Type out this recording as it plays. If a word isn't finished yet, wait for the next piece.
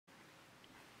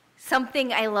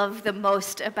Something I love the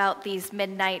most about these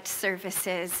midnight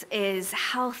services is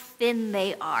how thin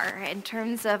they are in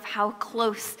terms of how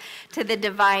close to the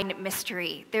divine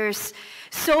mystery. There's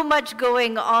so much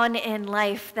going on in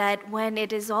life that when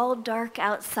it is all dark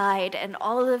outside and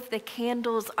all of the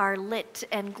candles are lit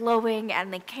and glowing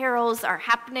and the carols are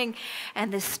happening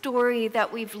and the story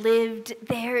that we've lived,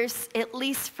 there's, at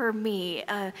least for me,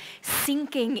 a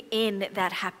sinking in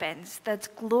that happens that's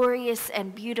glorious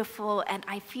and beautiful, and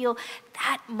I feel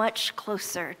that much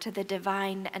closer to the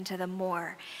divine and to the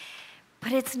more.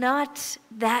 But it's not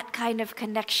that kind of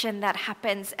connection that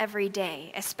happens every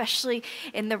day, especially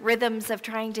in the rhythms of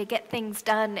trying to get things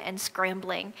done and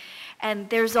scrambling. And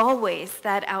there's always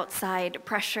that outside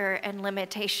pressure and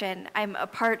limitation. I'm a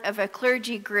part of a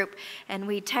clergy group, and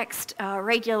we text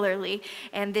regularly.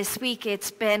 And this week it's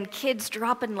been kids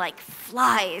dropping like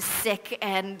flies sick,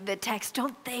 and the text,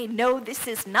 don't they know this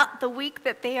is not the week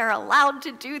that they are allowed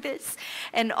to do this?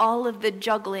 And all of the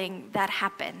juggling that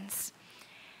happens.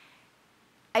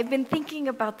 I've been thinking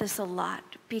about this a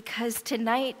lot because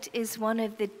tonight is one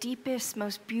of the deepest,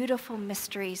 most beautiful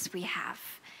mysteries we have,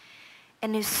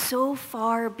 and is so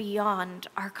far beyond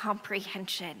our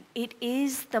comprehension. It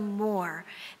is the more,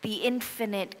 the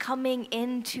infinite, coming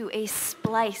into a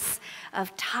splice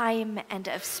of time and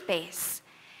of space.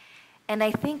 And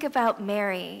I think about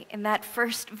Mary in that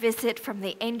first visit from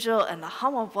the angel and the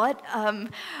what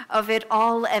of it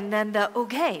all, and then the,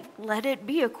 okay, let it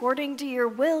be according to your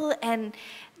will, and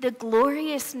the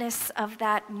gloriousness of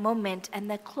that moment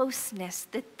and the closeness,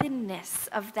 the thinness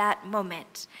of that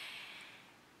moment.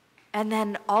 And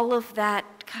then all of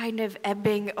that kind of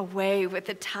ebbing away with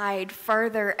the tide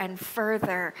further and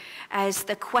further as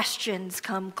the questions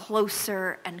come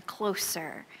closer and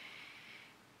closer.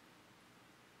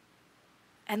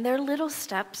 And there are little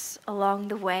steps along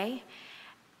the way.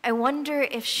 I wonder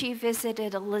if she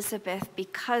visited Elizabeth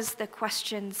because the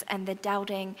questions and the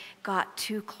doubting got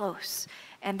too close,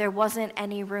 and there wasn't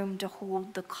any room to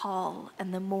hold the call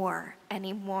and the more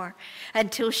anymore,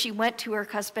 until she went to her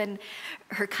cousin,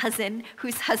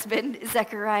 whose husband,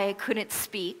 Zechariah, couldn't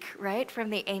speak, right, from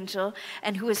the angel,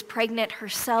 and who was pregnant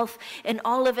herself, and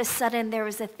all of a sudden there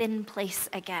was a thin place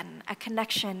again, a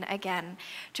connection again,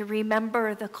 to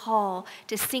remember the call,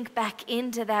 to sink back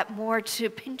into that more, to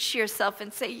pinch yourself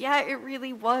and say, yeah, it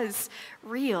really was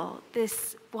real.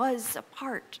 This was a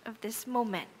part of this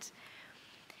moment.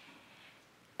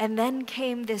 And then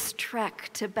came this trek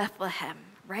to Bethlehem,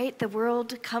 right? The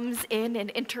world comes in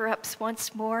and interrupts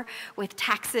once more with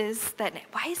taxes that,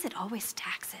 why is it always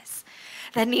taxes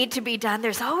that need to be done?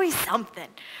 There's always something.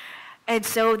 And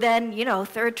so then,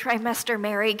 third trimester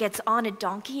Mary gets on a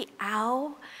donkey,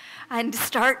 and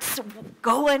starts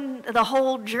going the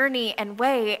whole journey and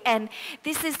way. And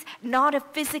this is not a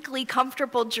physically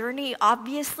comfortable journey,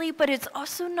 obviously, but it's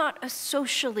also not a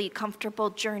socially comfortable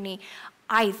journey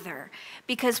either,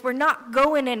 because we're not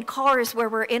going in cars where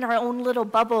we're in our own little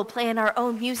bubble playing our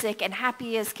own music and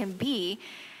happy as can be.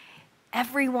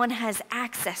 Everyone has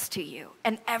access to you,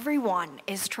 and everyone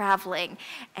is traveling,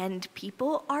 and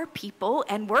people are people,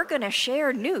 and we're going to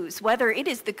share news, whether it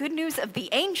is the good news of the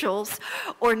angels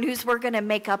or news we're going to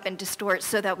make up and distort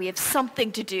so that we have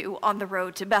something to do on the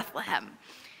road to Bethlehem.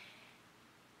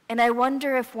 And I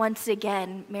wonder if once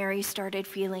again Mary started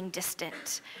feeling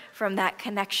distant from that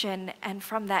connection and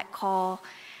from that call,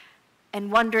 and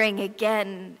wondering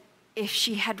again if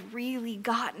she had really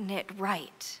gotten it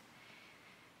right.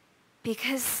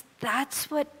 Because that's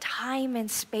what time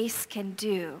and space can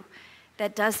do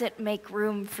that doesn't make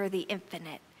room for the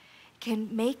infinite. It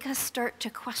can make us start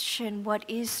to question what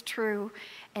is true,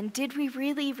 and did we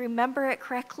really remember it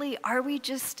correctly? Are we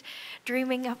just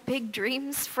dreaming up big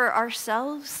dreams for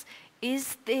ourselves?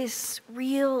 Is this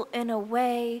real in a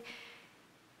way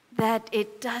that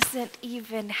it doesn't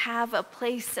even have a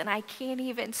place, and I can't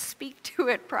even speak to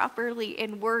it properly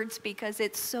in words because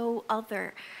it's so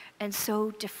other and so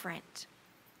different?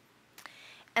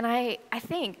 And I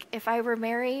think if I were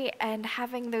Mary and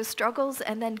having those struggles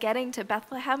and then getting to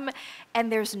Bethlehem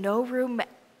and there's no room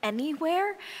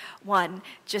anywhere, one,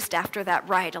 just after that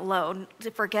ride alone, to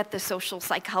forget the social,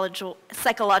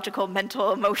 psychological,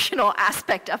 mental, emotional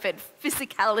aspect of it,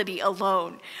 physicality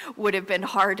alone would have been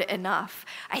hard enough.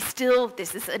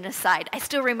 This is an aside, I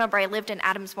still remember I lived in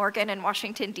Adams Morgan in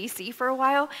Washington, D.C. for a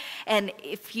while, and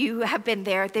if you have been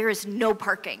there, there is no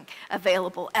parking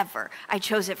available ever. I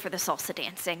chose it for the salsa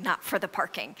dancing, not for the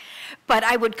parking. But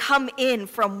I would come in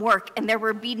from work, and there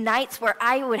would be nights where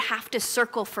I would have to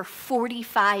circle for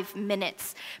 45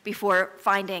 minutes before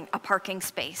finding a parking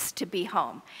space to be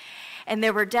home. And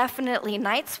there were definitely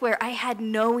nights where I had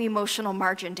no emotional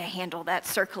margin to handle that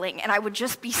circling, and I would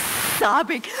just be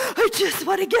sobbing, I just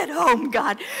want to get home,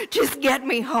 God, just get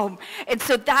me home. And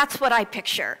so that's what I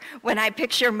picture when I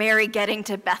picture Mary getting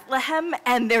to Bethlehem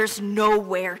and there's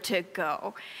nowhere to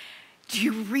go.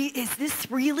 Is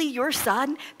this really your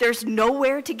son? There's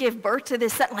nowhere to give birth to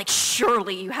this son. Like,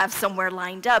 surely you have somewhere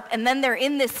lined up. And then they're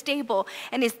in this stable,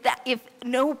 and if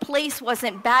no place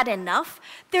wasn't bad enough,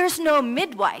 there's no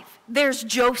midwife. There's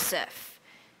Joseph.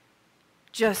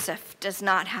 Joseph does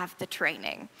not have the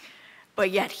training.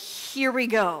 But yet, here we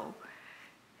go.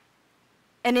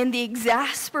 And in the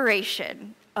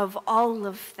exasperation of all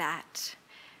of that,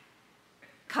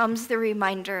 comes the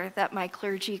reminder that my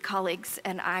clergy colleagues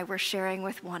and I were sharing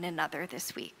with one another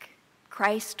this week.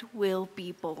 Christ will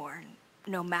be born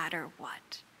no matter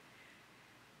what.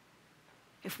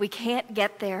 If we can't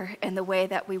get there in the way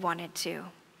that we wanted to,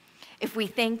 if we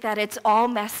think that it's all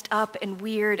messed up and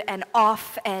weird and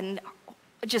off and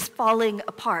just falling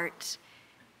apart,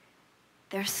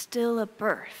 there's still a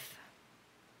birth.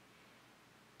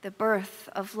 The birth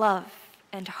of love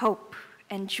and hope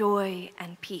and joy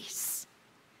and peace.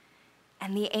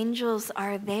 And the angels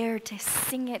are there to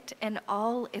sing it in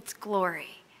all its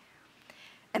glory.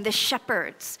 And the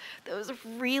shepherds, those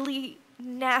really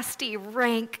nasty,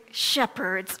 rank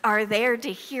shepherds, are there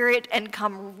to hear it and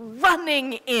come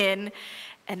running in.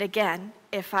 And again,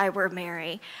 if I were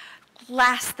Mary,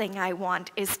 last thing I want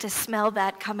is to smell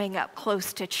that coming up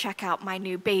close to check out my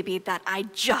new baby that I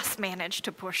just managed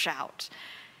to push out.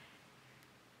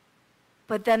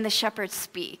 But then the shepherds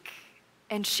speak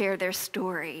and share their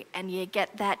story, and you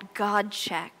get that God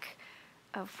check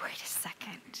of, wait a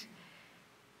second,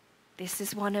 this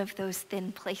is one of those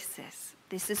thin places.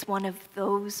 This is one of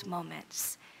those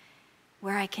moments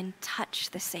where I can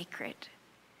touch the sacred,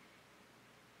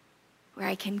 where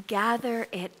I can gather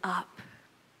it up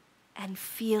and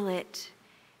feel it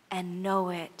and know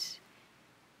it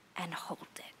and hold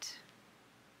it.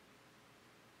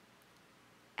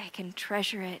 I can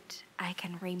treasure it, I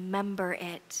can remember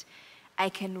it, I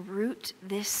can root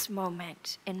this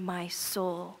moment in my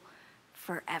soul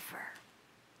forever.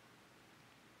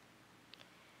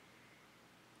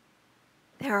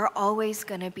 There are always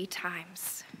going to be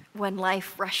times when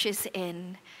life rushes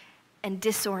in and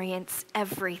disorients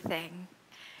everything,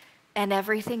 and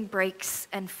everything breaks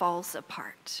and falls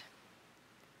apart.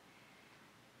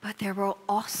 But there will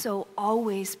also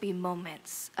always be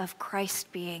moments of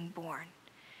Christ being born,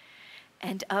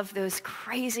 and of those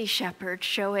crazy shepherds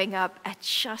showing up at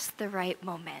just the right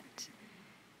moment,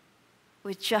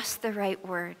 with just the right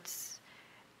words,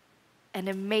 an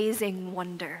amazing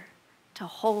wonder to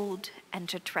hold and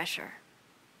to treasure.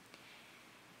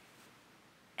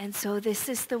 And so this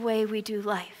is the way we do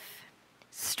life,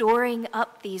 storing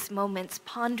up these moments,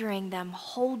 pondering them,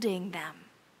 holding them,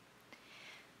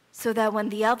 so that when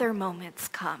the other moments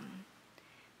come,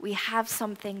 we have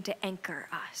something to anchor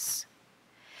us.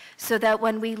 So that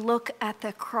when we look at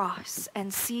the cross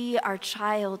and see our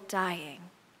child dying,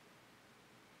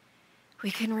 we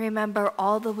can remember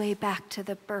all the way back to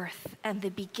the birth and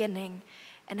the beginning,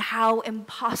 and how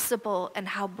impossible and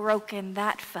how broken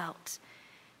that felt,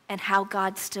 and how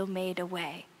God still made a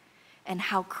way, and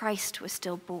how Christ was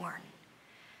still born.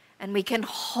 And we can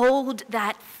hold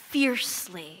that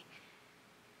fiercely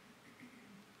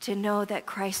to know that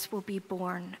Christ will be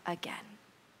born again.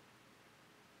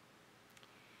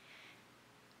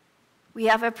 We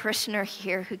have a parishioner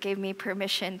here who gave me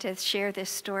permission to share this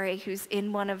story, who's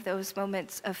in one of those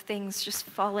moments of things just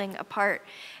falling apart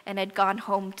and had gone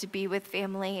home to be with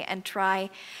family and try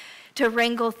to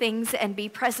wrangle things and be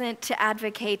present to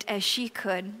advocate as she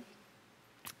could.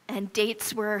 And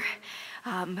dates were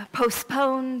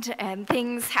postponed, and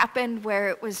things happened where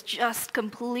it was just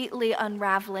completely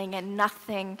unraveling and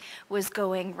nothing was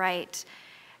going right.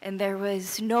 And there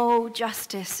was no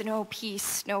justice, no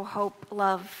peace, no hope,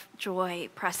 love, joy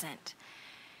present.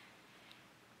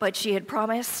 But she had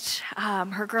promised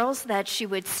her girls that she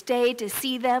would stay to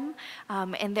see them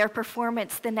in their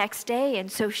performance the next day,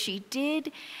 and so she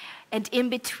did. And in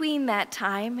between that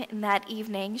time, in that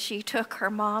evening, she took her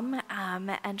mom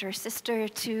and her sister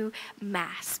to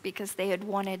Mass because they had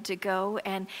wanted to go.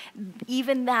 And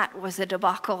even that was a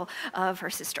debacle of her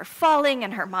sister falling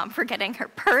and her mom forgetting her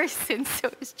purse. And so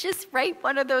it was just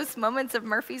one of those moments of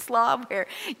Murphy's Law where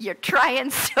you're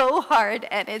trying so hard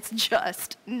and it's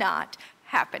just not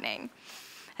happening.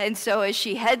 And so as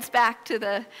she heads back to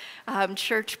the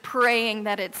church praying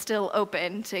that it's still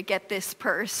open to get this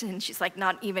purse, and she's like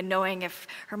not even knowing if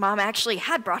her mom actually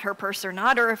had brought her purse or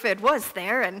not, or if it was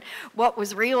there and what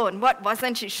was real and what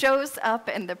wasn't, she shows up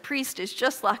and the priest is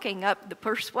just locking up. The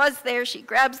purse was there. She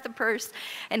grabs the purse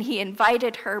and he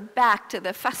invited her back to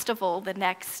the festival the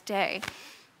next day.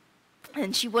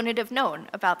 And she wouldn't have known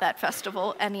about that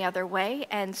festival any other way.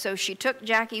 And so she took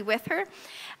Jackie with her.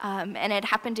 And it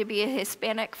happened to be a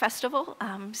Hispanic festival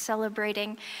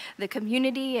celebrating the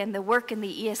community and the work in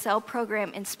the ESL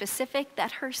program in specific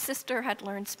that her sister had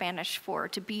learned Spanish for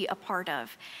to be a part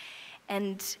of.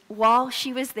 And while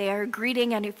she was there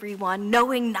greeting everyone,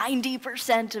 knowing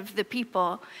 90% of the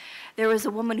people, there was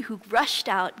a woman who rushed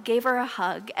out, gave her a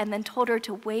hug, and then told her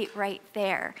to wait right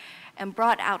there, and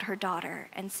brought out her daughter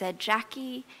and said,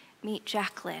 "Jackie, meet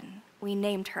Jacqueline. We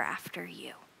named her after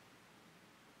you."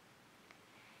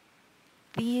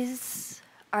 These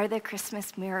are the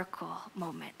Christmas miracle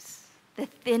moments, the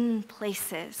thin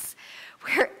places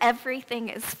where everything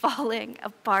is falling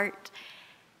apart,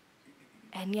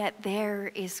 and yet there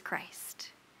is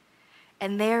Christ.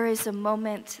 And there is a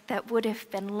moment that would have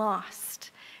been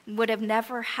lost and would have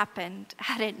never happened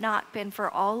had it not been for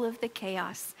all of the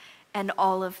chaos and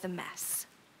all of the mess.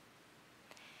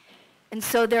 And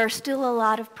so there are still a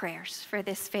lot of prayers for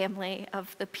this family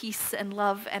of the peace and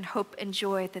love and hope and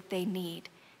joy that they need.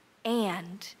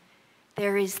 And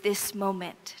there is this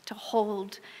moment to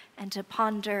hold and to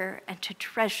ponder and to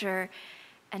treasure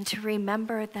and to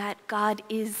remember that God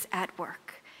is at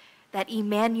work, that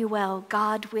Emmanuel,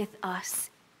 God with us,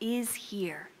 is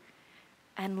here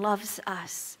and loves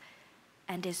us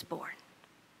and is born.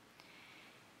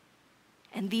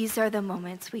 And these are the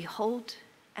moments we hold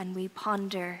and we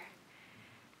ponder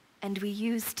and we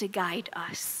use to guide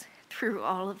us through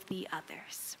all of the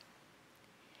others.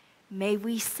 May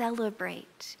we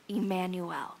celebrate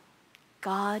Emmanuel,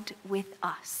 God with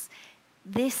us,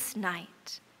 this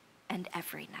night and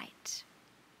every night.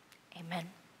 Amen.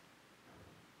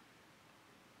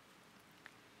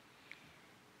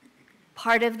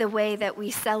 Part of the way that we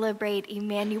celebrate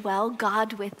Emmanuel,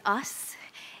 God with us,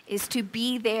 is to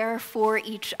be there for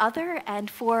each other and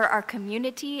for our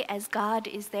community as God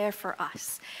is there for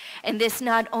us. And this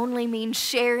not only means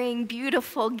sharing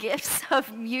beautiful gifts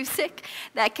of music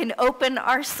that can open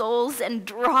our souls and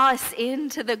draw us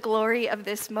into the glory of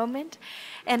this moment,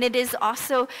 and it is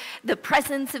also the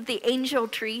presence of the angel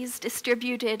trees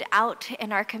distributed out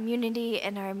in our community,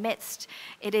 in our midst.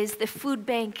 It is the food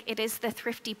bank, it is the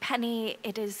thrifty penny,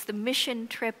 it is the mission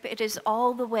trip, it is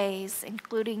all the ways,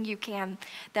 including you can,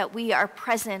 that we are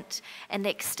present and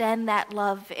extend that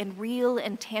love in real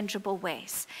and tangible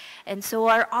ways. And so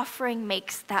our offering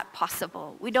makes that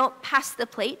possible. We don't pass the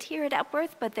plate here at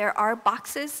Epworth, but there are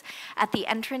boxes at the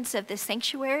entrance of the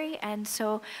sanctuary. And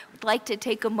so we'd like to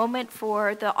take a moment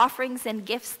for the offerings and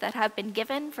gifts that have been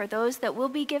given, for those that will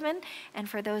be given, and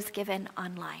for those given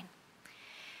online.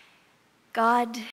 God,